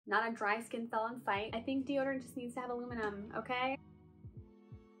not a dry skin cell and fight. I think deodorant just needs to have aluminum, okay?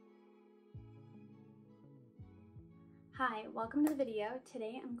 Hi, welcome to the video.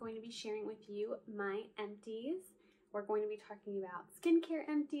 Today I'm going to be sharing with you my empties. We're going to be talking about skincare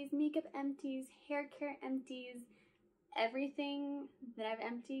empties, makeup empties, hair care empties, everything that I've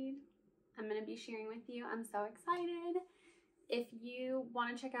emptied. I'm going to be sharing with you. I'm so excited. If you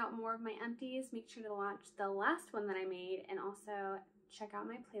want to check out more of my empties, make sure to watch the last one that I made and also check out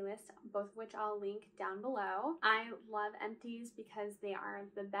my playlist, both of which I'll link down below. I love empties because they are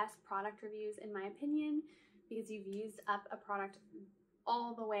the best product reviews in my opinion, because you've used up a product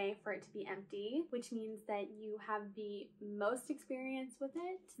all the way for it to be empty, which means that you have the most experience with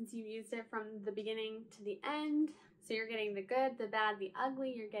it since you've used it from the beginning to the end. So you're getting the good, the bad, the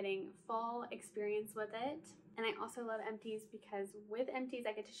ugly, you're getting full experience with it. And I also love empties because with empties,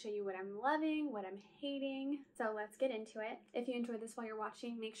 I get to show you what I'm loving, what I'm hating. So let's get into it. If you enjoyed this while you're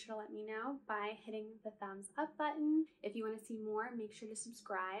watching, make sure to let me know by hitting the thumbs up button. If you want to see more, make sure to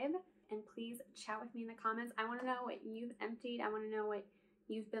subscribe. And please chat with me in the comments. I want to know what you've emptied. I want to know what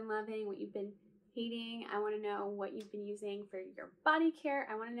you've been loving, what you've been hating. I want to know what you've been using for your body care.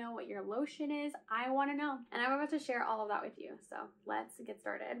 I want to know what your lotion is. I want to know. And I'm about to share all of that with you. So let's get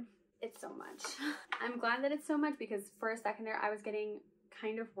started. It's so much. I'm glad that it's so much because for a second there I was getting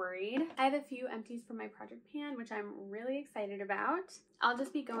kind of worried. I have a few empties from my project pan, which I'm really excited about. I'll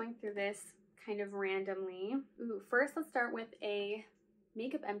just be going through this kind of randomly. Ooh, first let's start with a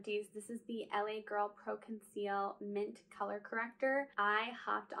makeup empties. This is the LA Girl Pro Conceal Mint Color Corrector. I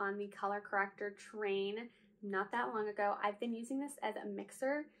hopped on the color corrector train not that long ago. I've been using this as a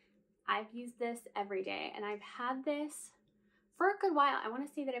mixer. I've used this every day and I've had this for a good while. I want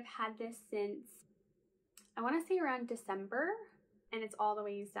to say that I've had this since, I want to say around December, and it's all the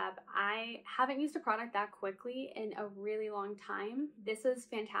way used up. I haven't used a product that quickly in a really long time. This is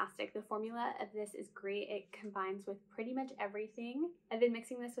fantastic. The formula of this is great. It combines with pretty much everything. I've been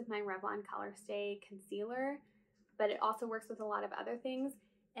mixing this with my Revlon Color Stay Concealer, but it also works with a lot of other things.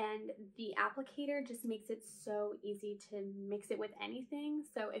 And the applicator just makes it so easy to mix it with anything.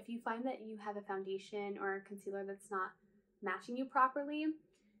 So if you find that you have a foundation or a concealer that's not matching you properly,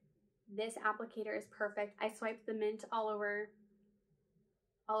 this applicator is perfect. I swiped the mint all over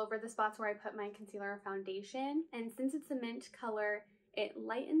the spots where I put my concealer or foundation, and since it's a mint color, it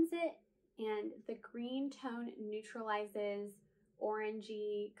lightens it, and the green tone neutralizes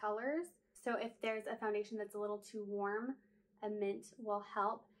orangey colors. So if there's a foundation that's a little too warm, a mint will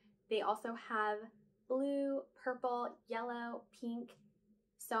help. They also have blue, purple, yellow, pink,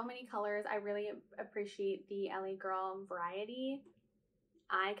 so many colors. I really appreciate the LA Girl variety.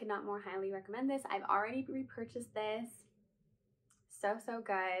 I could not more highly recommend this. I've already repurchased this. So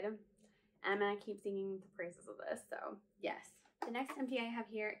good. And I'm gonna keep singing the praises of this, so yes. The next empty I have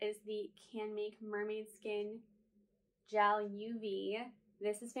here is the Can Make Mermaid Skin Gel UV.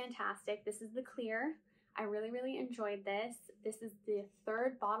 This is fantastic. This is the clear. I really enjoyed this. This is the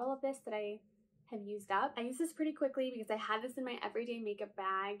third bottle of this that I have used up. I use this pretty quickly because I had this in my everyday makeup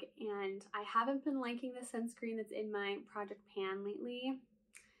bag and I haven't been liking the sunscreen that's in my project pan lately.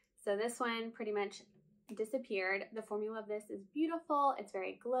 So this one pretty much disappeared. The formula of this is beautiful. It's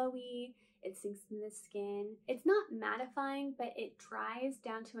very glowy. It sinks in the skin. It's not mattifying, but it dries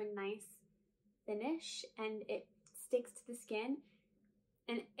down to a nice finish and it sticks to the skin.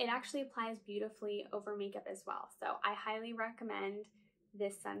 And it actually applies beautifully over makeup as well. So I highly recommend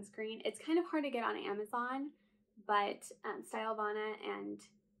this sunscreen. It's kind of hard to get on Amazon, but Stylovana and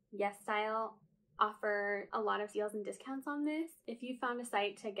Yes Style offer a lot of deals and discounts on this. If you found a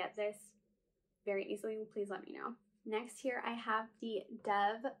site to get this very easily, please let me know. Next here I have the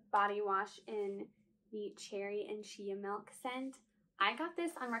Dove body wash in the cherry and chia milk scent. I got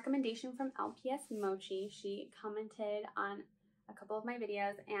this on recommendation from LPS Mochi. She commented on a couple of my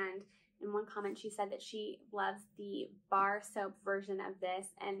videos, and in one comment she said that she loves the bar soap version of this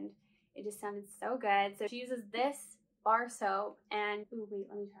and it just sounded so good. So she uses this bar soap and, ooh, wait,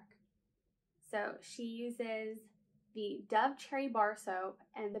 let me check. So she uses the Dove Cherry Bar Soap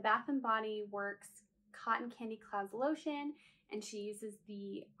and the Bath & Body Works Cotton Candy Clouds Lotion, and she uses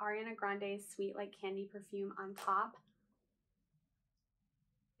the Ariana Grande Sweet Like Candy perfume on top.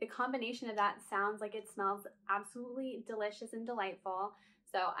 The combination of that sounds like it smells absolutely delicious and delightful.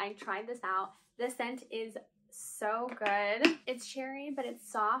 So I tried this out. The scent is so good. It's cherry, but it's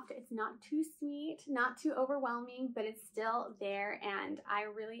soft. It's not too sweet, not too overwhelming, but it's still there, and I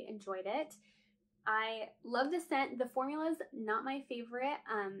really enjoyed it. I love the scent. The formula is not my favorite.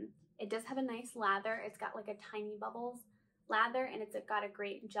 It does have a nice lather. It's got like a tiny bubbles lather, and it's got a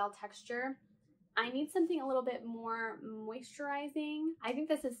great gel texture. I need something a little bit more moisturizing. I think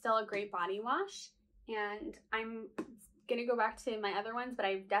this is still a great body wash, and I'm gonna go back to my other ones, but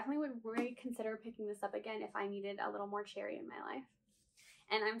I definitely would reconsider picking this up again if I needed a little more cherry in my life.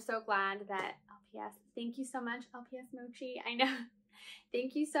 And I'm so glad that LPS, thank you so much, LPS Mochi. I know,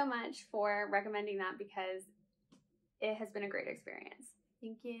 thank you so much for recommending that because it has been a great experience.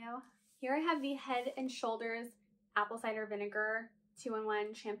 Thank you. Here I have the Head and Shoulders Apple Cider Vinegar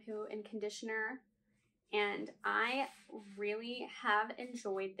 2-in-1 shampoo and conditioner, and I really have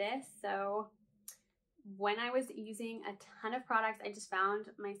enjoyed this. So when I was using a ton of products, I just found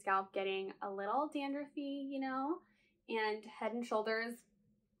my scalp getting a little dandruffy, you know, and Head and Shoulders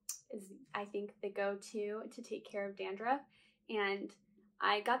is, I think, the go-to to take care of dandruff. And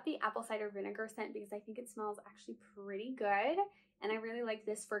I got the apple cider vinegar scent because I think it smells actually pretty good. And I really like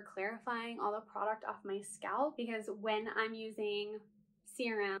this for clarifying all the product off my scalp, because when I'm using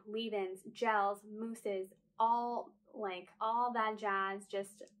serum, leave-ins, gels, mousses, all that jazz,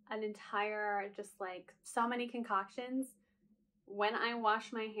 just an entire, just like so many concoctions. When I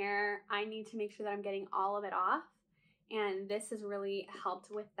wash my hair, I need to make sure that I'm getting all of it off. And this has really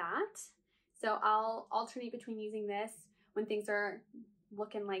helped with that. So I'll alternate between using this when things are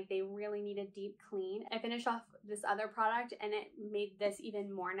looking like they really need a deep clean. I finished off this other product and it made this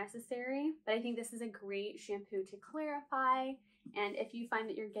even more necessary. But I think this is a great shampoo to clarify. And if you find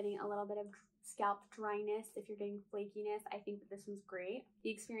that you're getting a little bit of scalp dryness, if you're getting flakiness, I think that this one's great. The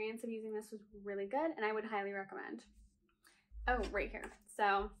experience of using this was really good and I would highly recommend. Oh, right here.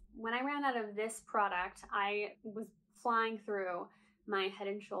 So when I ran out of this product, I was flying through my Head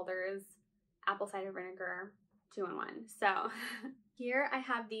and Shoulders apple cider vinegar 2-in-1. So here I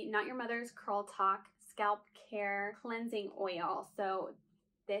have the Not Your Mother's Curl Talk Scalp Care Cleansing Oil. So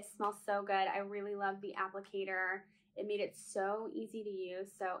this smells so good. I really love the applicator. It made it so easy to use.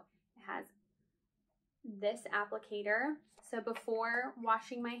 So it has this applicator. So before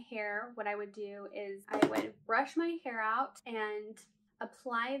washing my hair, what I would do is I would brush my hair out and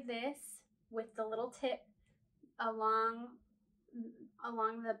apply this with the little tip along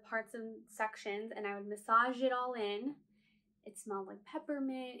the parts and sections, and I would massage it all in. It smelled like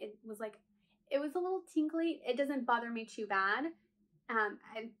peppermint. It was a little tingly. It doesn't bother me too bad.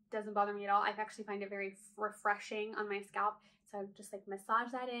 It doesn't bother me at all. I actually find it very refreshing on my scalp. So I would just like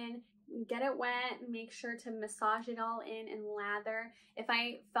massage that in, get it wet, make sure to massage it all in and lather. If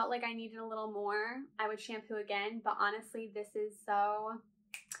I felt like I needed a little more, I would shampoo again. But honestly, this is so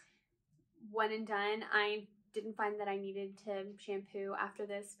one and done. I didn't find that I needed to shampoo after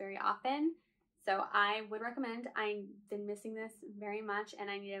this very often. So I would recommend. I've been missing this very much and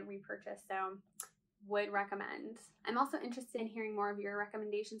I need a repurchase. So would recommend. I'm also interested in hearing more of your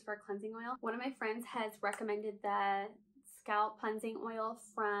recommendations for a cleansing oil. One of my friends has recommended the scalp cleansing oil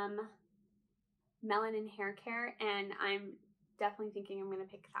from Melanin Hair Care, and I'm definitely thinking I'm going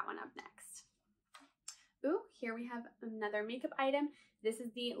to pick that one up next. Ooh, here we have another makeup item. This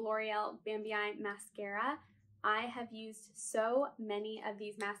is the L'Oreal Bambi Eye Mascara. I have used so many of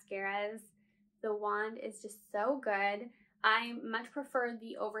these mascaras. The wand is just so good. I much prefer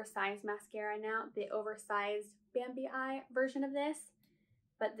the oversized mascara now, the oversized Bambi Eye version of this.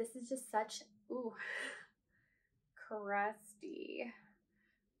 But this is just such, ooh, crusty.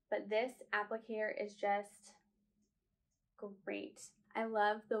 But this applicator is just great. I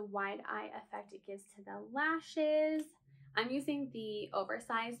love the wide eye effect it gives to the lashes. I'm using the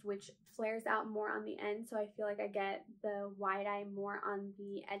oversized, which flares out more on the end, so I feel like I get the wide eye more on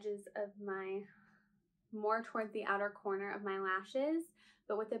the edges of my, more towards the outer corner of my lashes.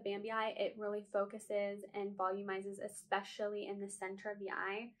 But with the Bambi Eye, it really focuses and volumizes, especially in the center of the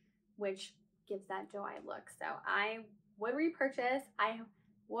eye, which gives that doe-eyed look. So I would repurchase. I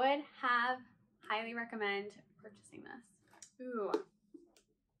would have highly recommend purchasing this. Ooh.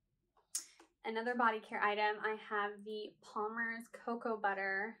 Another body care item, I have the Palmer's Cocoa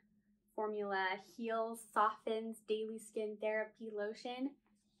Butter Formula Heals, Softens Daily Skin Therapy Lotion.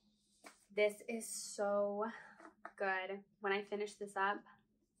 This is so good. When I finished this up,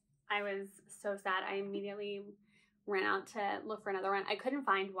 I was so sad. I immediately ran out to look for another one. I couldn't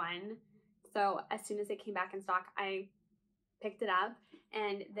find one. So as soon as it came back in stock, I picked it up.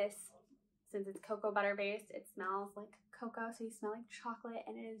 And this, since it's cocoa butter based, it smells like cocoa. So you smell like chocolate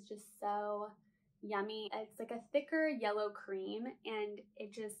and it is just so yummy. It's like a thicker yellow cream and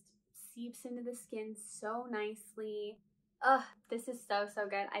it just seeps into the skin so nicely. Ugh, this is so, so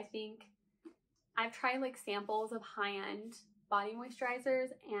good. I think I've tried like samples of high-end body moisturizers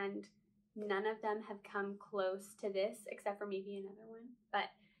and none of them have come close to this except for maybe another one.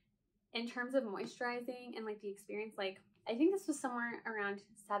 But in terms of moisturizing and like the experience, like I think this was somewhere around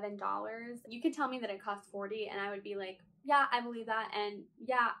 $7. You could tell me that it cost $40 and I would be like, yeah, I believe that, and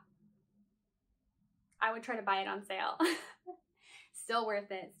yeah, I would try to buy it on sale. Still worth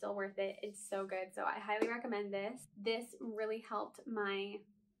it, still worth it. It's so good. So I highly recommend this. This really helped my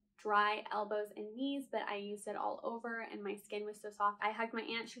dry elbows and knees, but I used it all over and my skin was so soft. I hugged my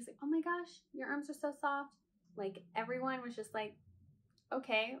aunt. She was like, oh my gosh, your arms are so soft. Like, everyone was just like,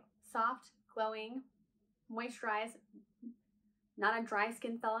 okay, soft, glowing, moisturized, not a dry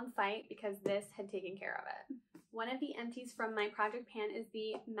skin cell in sight, because this had taken care of it. One of the empties from my project pan is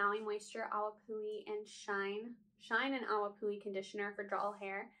the Maui Moisture Awapui and Shine and Awapui conditioner for dull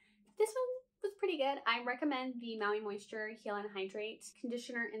hair. This one was pretty good. I recommend the Maui Moisture Heal and Hydrate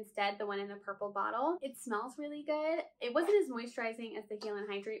conditioner instead, the one in the purple bottle. It smells really good. It wasn't as moisturizing as the Heal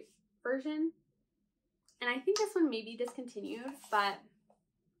and Hydrate version, and I think this one may be discontinued, but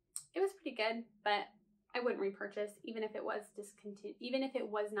it was pretty good. But I wouldn't repurchase even if it was discontinued, even if it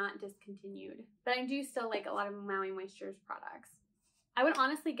was not discontinued. But I do still like a lot of Maui Moisture's products. I would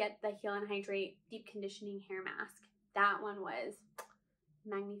honestly get the Heal and Hydrate Deep Conditioning Hair Mask. That one was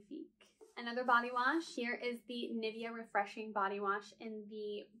magnifique. Another body wash. Here is the Nivea Refreshing Body Wash in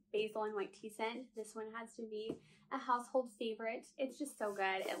the Basil and White Tea scent. This one has to be a household favorite. It's just so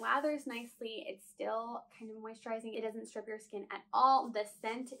good. It lathers nicely. It's still kind of moisturizing. It doesn't strip your skin at all. The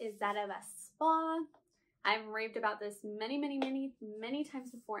scent is that of a spa. I've raved about this many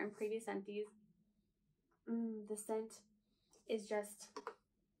times before in previous empties. The scent is just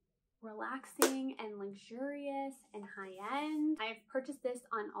relaxing and luxurious and high-end. I've purchased this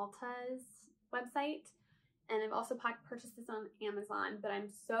on Ulta's website, and I've also purchased this on Amazon, but I'm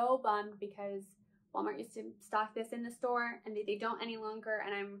so bummed because Walmart used to stock this in the store and they don't any longer,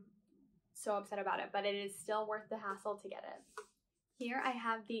 and I'm so upset about it, but it is still worth the hassle to get it. Here I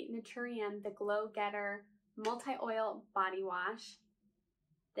have the Naturium, the Glowgetter Multi-Oil Body Wash.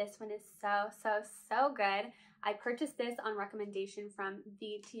 This one is so good. I purchased this on recommendation from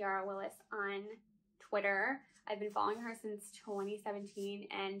the Tiara Willis on Twitter. I've been following her since 2017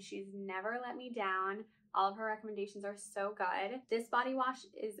 and she's never let me down. All of her recommendations are so good. This body wash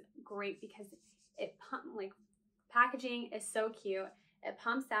is great because it packaging is so cute. It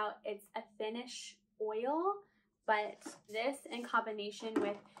pumps out. It's a thinnish oil, but this in combination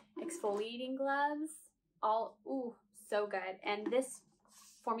with exfoliating gloves, so good. And this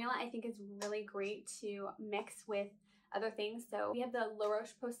formula I think is really great to mix with other things. So we have the La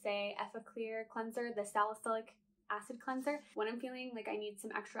Roche-Posay Effaclear cleanser, the salicylic acid cleanser. When I'm feeling like I need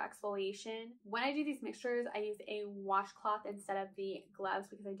some extra exfoliation, when I do these mixtures, I use a washcloth instead of the gloves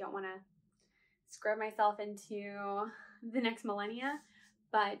because I don't want to scrub myself into the next millennia.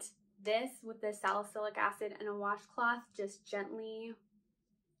 But this with the salicylic acid and a washcloth just gently,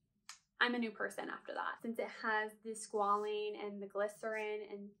 I'm a new person after that. Since it has the squalane and the glycerin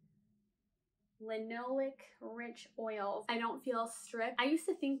and linoleic rich oils, I don't feel stripped. I used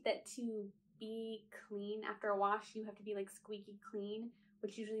to think that to be clean after a wash, you have to be like squeaky clean,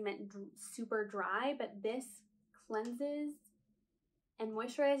 which usually meant super dry, but this cleanses and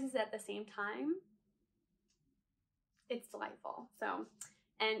moisturizes at the same time. It's delightful. So,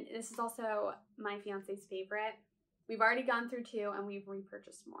 and this is also my fiance's favorite. We've already gone through 2 and we've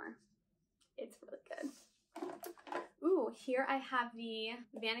repurchased more. It's really good. Ooh, here I have the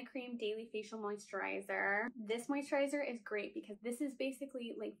Vanicream Daily Facial Moisturizer. This moisturizer is great because this is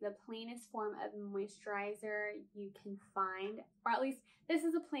basically like the plainest form of moisturizer you can find, or at least this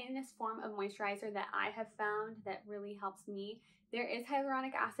is the plainest form of moisturizer that I have found that really helps me. There is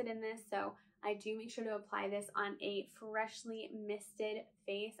hyaluronic acid in this, so I do make sure to apply this on a freshly misted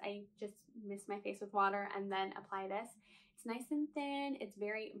face. I just mist my face with water and then apply this. It's nice and thin, it's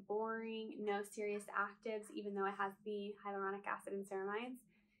very boring, no serious actives, even though it has the hyaluronic acid and ceramides.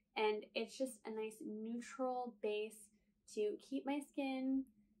 And it's just a nice neutral base to keep my skin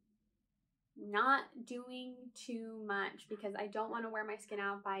not doing too much because I don't want to wear my skin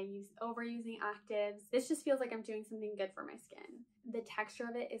out by overusing actives. This just feels like I'm doing something good for my skin. The texture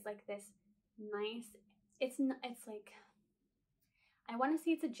of it is like this nice, it's like, I want to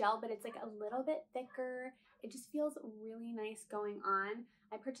say it's a gel, but it's like a little bit thicker. It just feels really nice going on.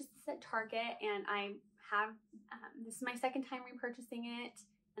 I purchased this at Target and I have, this is my second time repurchasing it,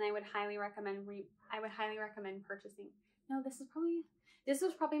 and I would highly recommend purchasing. No, this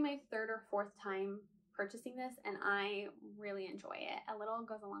was probably my 3rd or 4th time purchasing this, and I really enjoy it. A little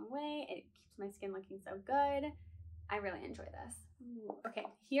goes a long way. It keeps my skin looking so good. I really enjoy this. Ooh, okay,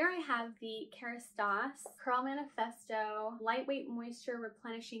 here I have the Kerastase Curl Manifesto Lightweight Moisture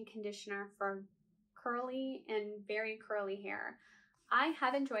Replenishing Conditioner for curly and very curly hair. I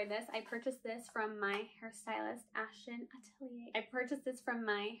have enjoyed this. I purchased this from my hairstylist, Ashton Atelier. I purchased this from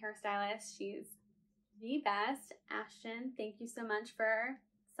my hairstylist. She's the best. Ashton, thank you so much for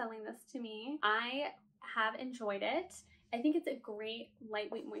selling this to me. I have enjoyed it. I think it's a great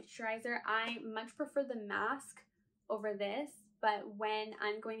lightweight moisturizer. I much prefer the mask over this, but when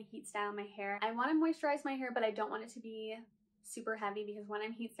I'm going to heat style my hair, I want to moisturize my hair, but I don't want it to be super heavy because when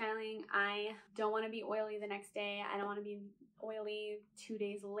I'm heat styling, I don't want to be oily the next day. I don't want to be oily 2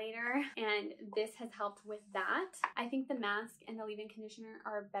 days later, and this has helped with that. I think the mask and the leave-in conditioner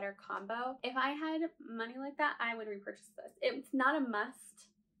are a better combo. If I had money like that, I would repurchase this. It's not a must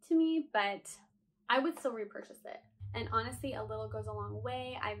to me, but I would still repurchase it. And honestly, a little goes a long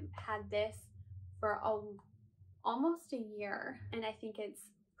way. I've had this for almost a year, and I think it's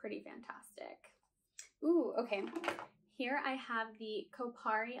pretty fantastic. Ooh, okay. Here I have the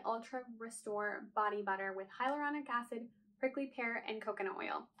Kopari Ultra Restore Body Butter with hyaluronic acid, prickly pear, and coconut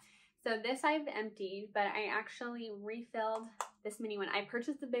oil. So this I've emptied, but I actually refilled this mini one. I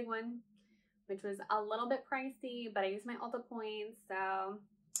purchased the big one, which was a little bit pricey, but I used my Ulta points, so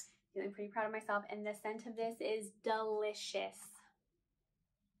feeling pretty proud of myself. And the scent of this is delicious.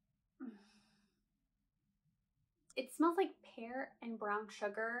 It smells like pear and brown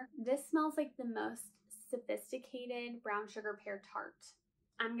sugar. This smells like the most sophisticated brown sugar pear tart.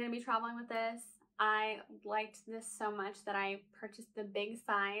 I'm gonna be traveling with this. I liked this so much that I purchased the big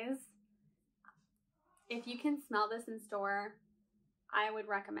size. If you can smell this in store, I would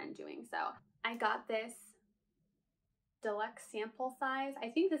recommend doing so. I got this deluxe sample size. I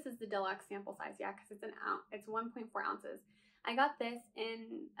think this is the deluxe sample size, yeah, because it's it's 1.4 ounces. I got this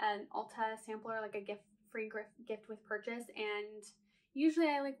in an Ulta sampler, like a free gift with purchase, and usually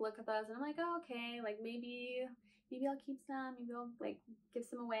I like look at those and I'm like, oh, okay, like maybe I'll keep some, maybe I'll like give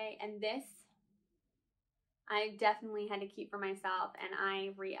some away. And this I definitely had to keep for myself, and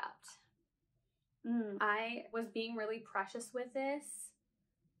I re-upped. I was being really precious with this,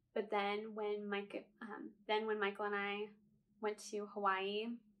 but then when Michael and I went to Hawaii,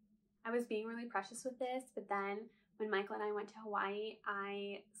 I was being really precious with this, but then when Michael and I went to Hawaii,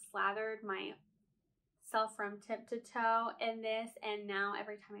 I slathered myself from tip to toe in this, and now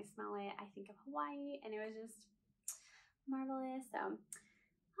every time I smell it, I think of Hawaii, and it was just marvelous. So,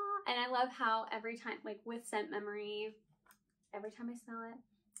 and I love how every time, like with scent memory, every time I smell it,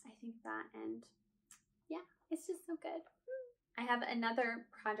 I think of that, and yeah, it's just so good. I have another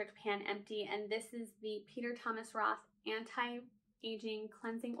Project Pan empty, and this is the Peter Thomas Roth Anti-Aging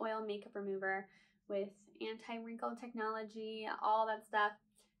Cleansing Oil Makeup Remover with anti-wrinkle technology, all that stuff.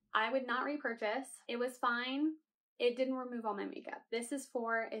 I would not repurchase. It was fine. It didn't remove all my makeup. This is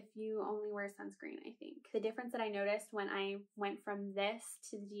for if you only wear sunscreen, I think. The difference that I noticed when I went from this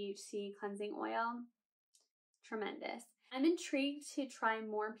to the DHC cleansing oil, tremendous. I'm intrigued to try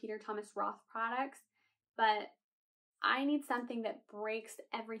more Peter Thomas Roth products, but I need something that breaks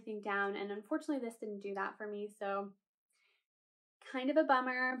everything down, and unfortunately this didn't do that for me, so kind of a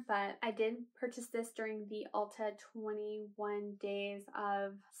bummer. But I did purchase this during the Ulta 21 days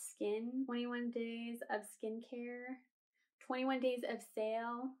of skin, 21 days of skincare, 21 days of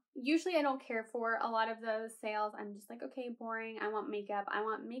sale. Usually I don't care for a lot of those sales. I'm just like, okay, boring. I want makeup. I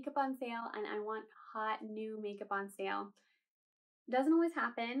want makeup on sale, and I want hot new makeup on sale. Doesn't always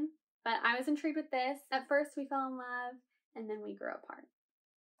happen, but I was intrigued with this. At first we fell in love, and then we grew apart.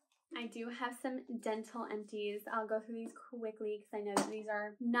 I do have some dental empties. I'll go through these quickly because I know that these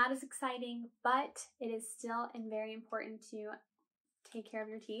are not as exciting, but it is still very important to take care of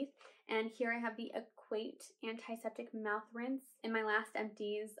your teeth. And here I have the Equate Antiseptic Mouth Rinse. In my last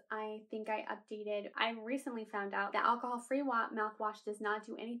empties, I think I recently found out that alcohol-free mouthwash does not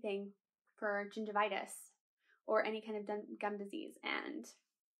do anything for gingivitis or any kind of gum disease, and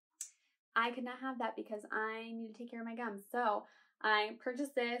I could not have that because I need to take care of my gums. So I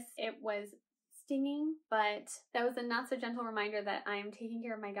purchased this. It was stinging, but that was a not so gentle reminder that I'm taking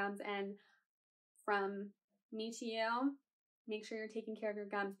care of my gums. And from me to you, make sure you're taking care of your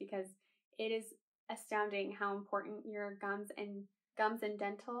gums, because it is astounding how important your gums and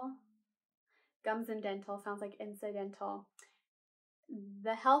dental sounds like incidental.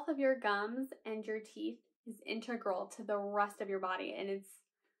 The health of your gums and your teeth is integral to the rest of your body, and it's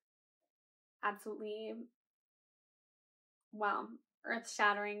absolutely, wow,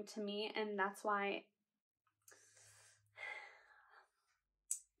 earth-shattering to me. And that's why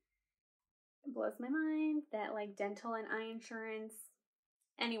it blows my mind that like dental and eye insurance.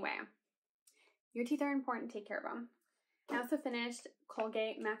 Anyway, your teeth are important. Take care of them. I also finished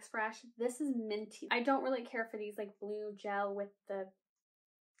Colgate Max Fresh. This is minty. I don't really care for these like blue gel with the,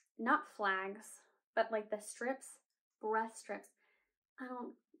 not flags, but like the strips, breath strips. I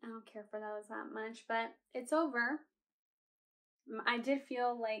don't care for those that much, but it's over. I did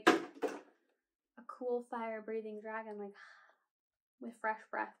feel like a cool fire breathing dragon, like with fresh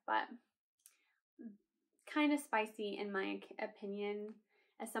breath, but kind of spicy in my opinion.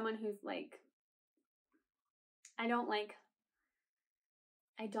 As someone who's like, I don't like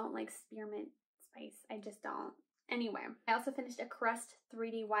spearmint spice. I just don't. Anyway, I also finished a Crust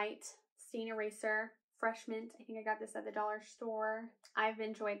 3D White Stain Eraser Fresh Mint. I think I got this at the dollar store. I've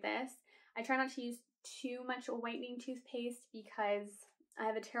enjoyed this. I try not to use too much whitening toothpaste because I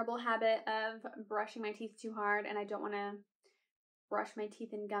have a terrible habit of brushing my teeth too hard, and I don't want to brush my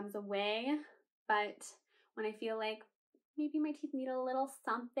teeth and gums away. But when I feel like maybe my teeth need a little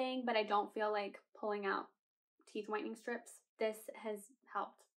something, but I don't feel like pulling out teeth whitening strips, this has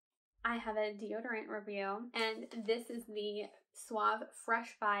helped. I have a deodorant review, and this is the Suave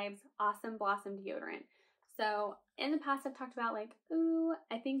Fresh Vibes Awesome Blossom deodorant. So in the past I've talked about like, ooh,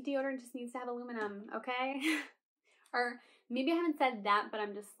 I think deodorant just needs to have aluminum, okay? Or maybe I haven't said that, but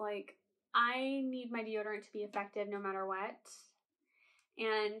I'm just like, I need my deodorant to be effective no matter what.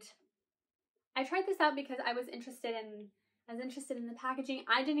 And I tried this out because I was interested in the packaging.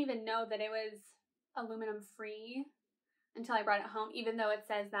 I didn't even know that it was aluminum free until I brought it home, even though it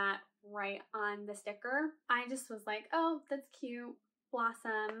says that right on the sticker. I just was like, oh, that's cute.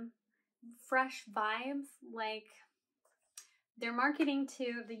 Blossom, fresh vibes, like they're marketing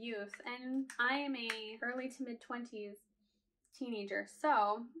to the youth, and I am a early to mid-20s teenager,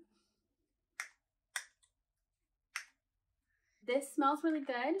 so this smells really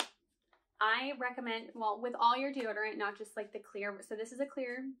good. I recommend, well, with all your deodorant, not just like the clear, so this is a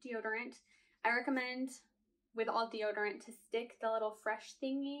clear deodorant. I recommend with all deodorant to stick the little fresh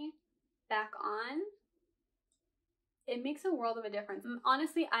thingy back on. It makes a world of a difference.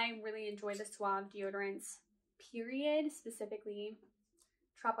 Honestly, I really enjoy the Suave deodorants, period, specifically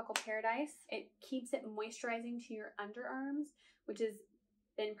Tropical Paradise. It keeps it moisturizing to your underarms, which has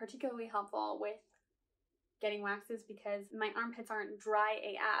been particularly helpful with getting waxes because my armpits aren't dry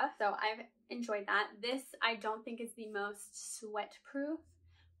AF, so I've enjoyed that. This I don't think is the most sweat proof,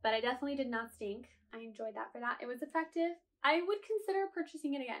 but I definitely did not stink. I enjoyed that for that. It was effective. I would consider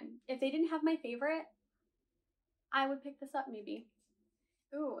purchasing it again. If they didn't have my favorite, I would pick this up maybe.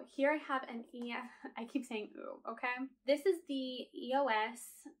 Ooh, here I have an I keep saying ooh, okay? This is the EOS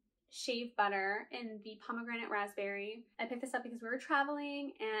Shave Butter in the Pomegranate Raspberry. I picked this up because we were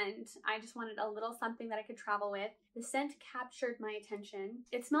traveling and I just wanted a little something that I could travel with. The scent captured my attention.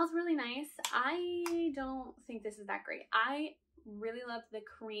 It smells really nice. I don't think this is that great. I really love the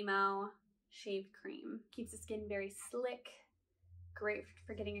Cremo Shave Cream. Keeps the skin very slick, great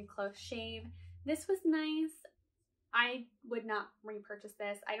for getting a close shave. This was nice. I would not repurchase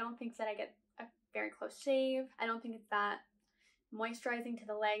this. I don't think that I get a very close shave. I don't think it's that moisturizing to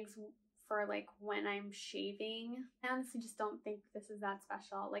the legs for like when I'm shaving. I honestly just don't think this is that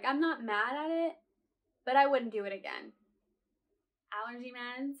special. Like, I'm not mad at it, but I wouldn't do it again. Allergy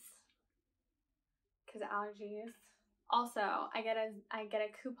meds, because allergies. Also, I get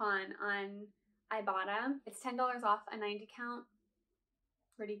a coupon on Ibotta. It's $10 off a 90 count.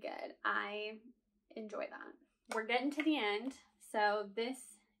 Pretty good. I enjoy that. We're getting to the end. So this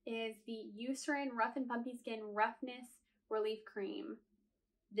is the Eucerin Rough and Bumpy Skin Roughness Relief Cream.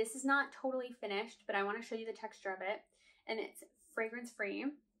 This is not totally finished, but I want to show you the texture of it. And it's fragrance free.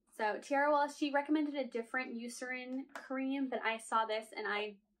 So Tiara Wallace, she recommended a different Eucerin cream, but I saw this and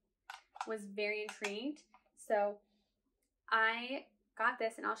I was very intrigued. So I got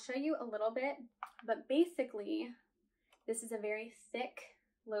this and I'll show you a little bit, but basically this is a very thick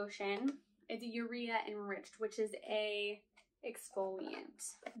lotion. It's urea enriched, which is a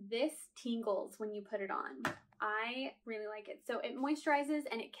exfoliant. This tingles when you put it on. I really like it. So it moisturizes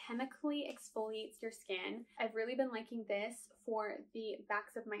and it chemically exfoliates your skin. I've really been liking this for the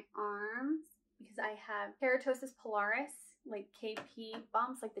backs of my arms because I have keratosis pilaris, like KP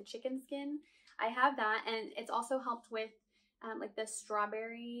bumps, like the chicken skin. I have that, and it's also helped with like the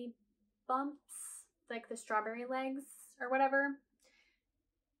strawberry bumps, like the strawberry legs or whatever.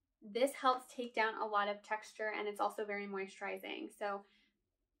 This helps take down a lot of texture, and it's also very moisturizing. So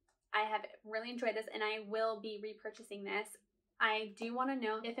I have really enjoyed this, and I will be repurchasing this. I do want to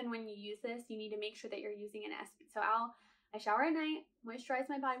know if and when you use this, you need to make sure that you're using an SPF. So I shower at night, moisturize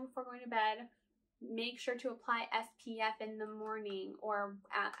my body before going to bed, make sure to apply SPF in the morning or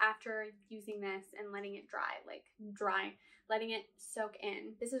after using this and letting it dry, letting it soak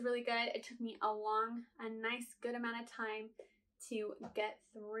in. This is really good. It took me a nice good amount of time to get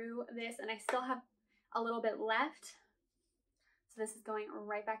through this, and I still have a little bit left. So this is going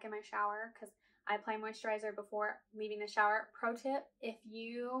right back in my shower because I apply moisturizer before leaving the shower. Pro tip, if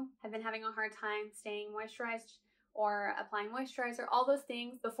you have been having a hard time staying moisturized or applying moisturizer, all those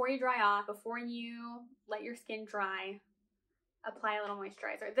things, before you dry off, before you let your skin dry, apply a little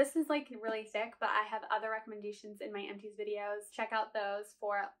moisturizer. This is like really thick, but I have other recommendations in my Empties videos. Check out those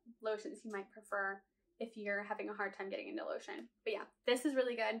for lotions you might prefer if you're having a hard time getting into lotion. But yeah, this is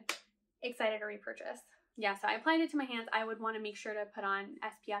really good. Excited to repurchase. Yeah, so I applied it to my hands. I would want to make sure to put on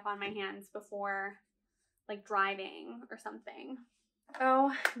SPF on my hands before like driving or something.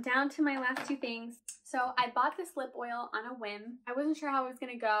 Oh, down to my last two things. So I bought this lip oil on a whim. I wasn't sure how it was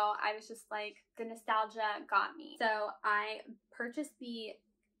gonna go. I was just like, the nostalgia got me. So I purchased the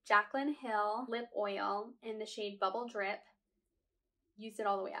Jaclyn Hill lip oil in the shade Bubble Drip. Used it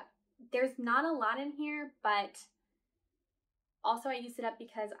all the way up. There's not a lot in here, but also I used it up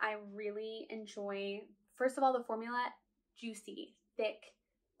because I really enjoy, first of all, the formula, juicy, thick,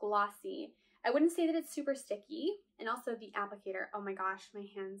 glossy. I wouldn't say that it's super sticky. And also the applicator, oh my gosh, my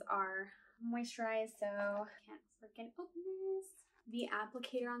hands are moisturized, so I can't freaking open this. The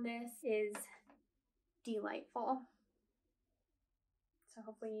applicator on this is delightful. So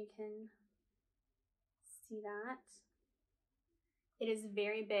hopefully you can see that. It is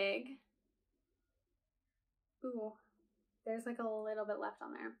very big. Ooh, there's like a little bit left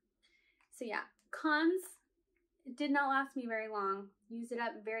on there. So yeah, cons, it did not last me very long. Used it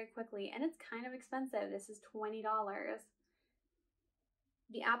up very quickly, and it's kind of expensive. This is $20.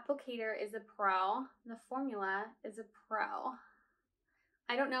 The applicator is a pro. The formula is a pro.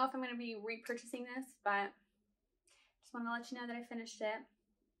 I don't know if I'm going to be repurchasing this, but just want to let you know that I finished it,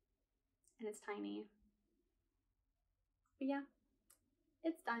 and it's tiny. But yeah,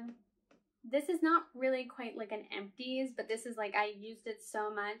 it's done. This is not really quite like an Empties, but this is like I used it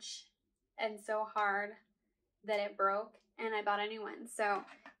so much and so hard that it broke, and I bought a new one. So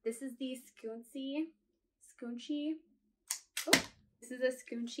this is the Scoonchy. Oh, this is a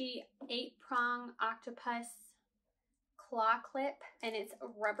Scoonchy 8-prong octopus claw clip, and it's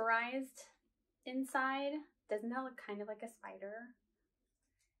rubberized inside. Doesn't that look kind of like a spider?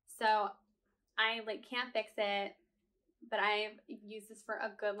 So I like can't fix it, but I've used this for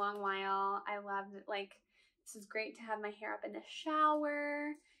a good long while. I love it. Like, this is great to have my hair up in the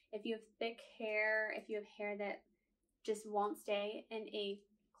shower. If you have thick hair, if you have hair that just won't stay in a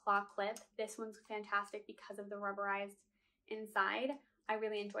claw clip, this one's fantastic because of the rubberized inside. I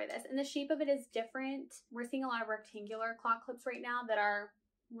really enjoy this. And the shape of it is different. We're seeing a lot of rectangular claw clips right now that are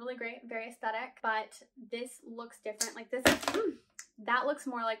really great, very aesthetic, but this looks different. Like this, that looks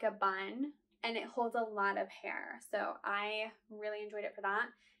more like a bun, and it holds a lot of hair. So I really enjoyed it for that.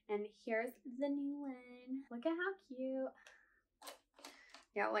 And here's the new one. Look at how cute.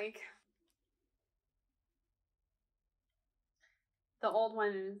 Yeah, like the old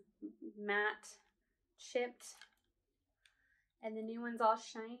one is matte, chipped, and the new one's all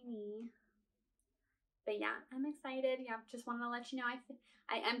shiny. But yeah, I'm excited. Yeah, just wanted to let you know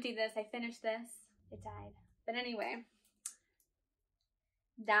I emptied this. I finished this. It died. But anyway,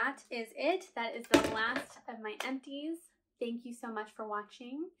 that is it. That is the last of my empties. Thank you so much for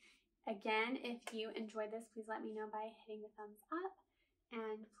watching. Again, if you enjoyed this, please let me know by hitting the thumbs up.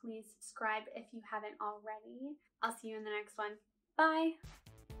 And please subscribe if you haven't already. I'll see you in the next one. Bye!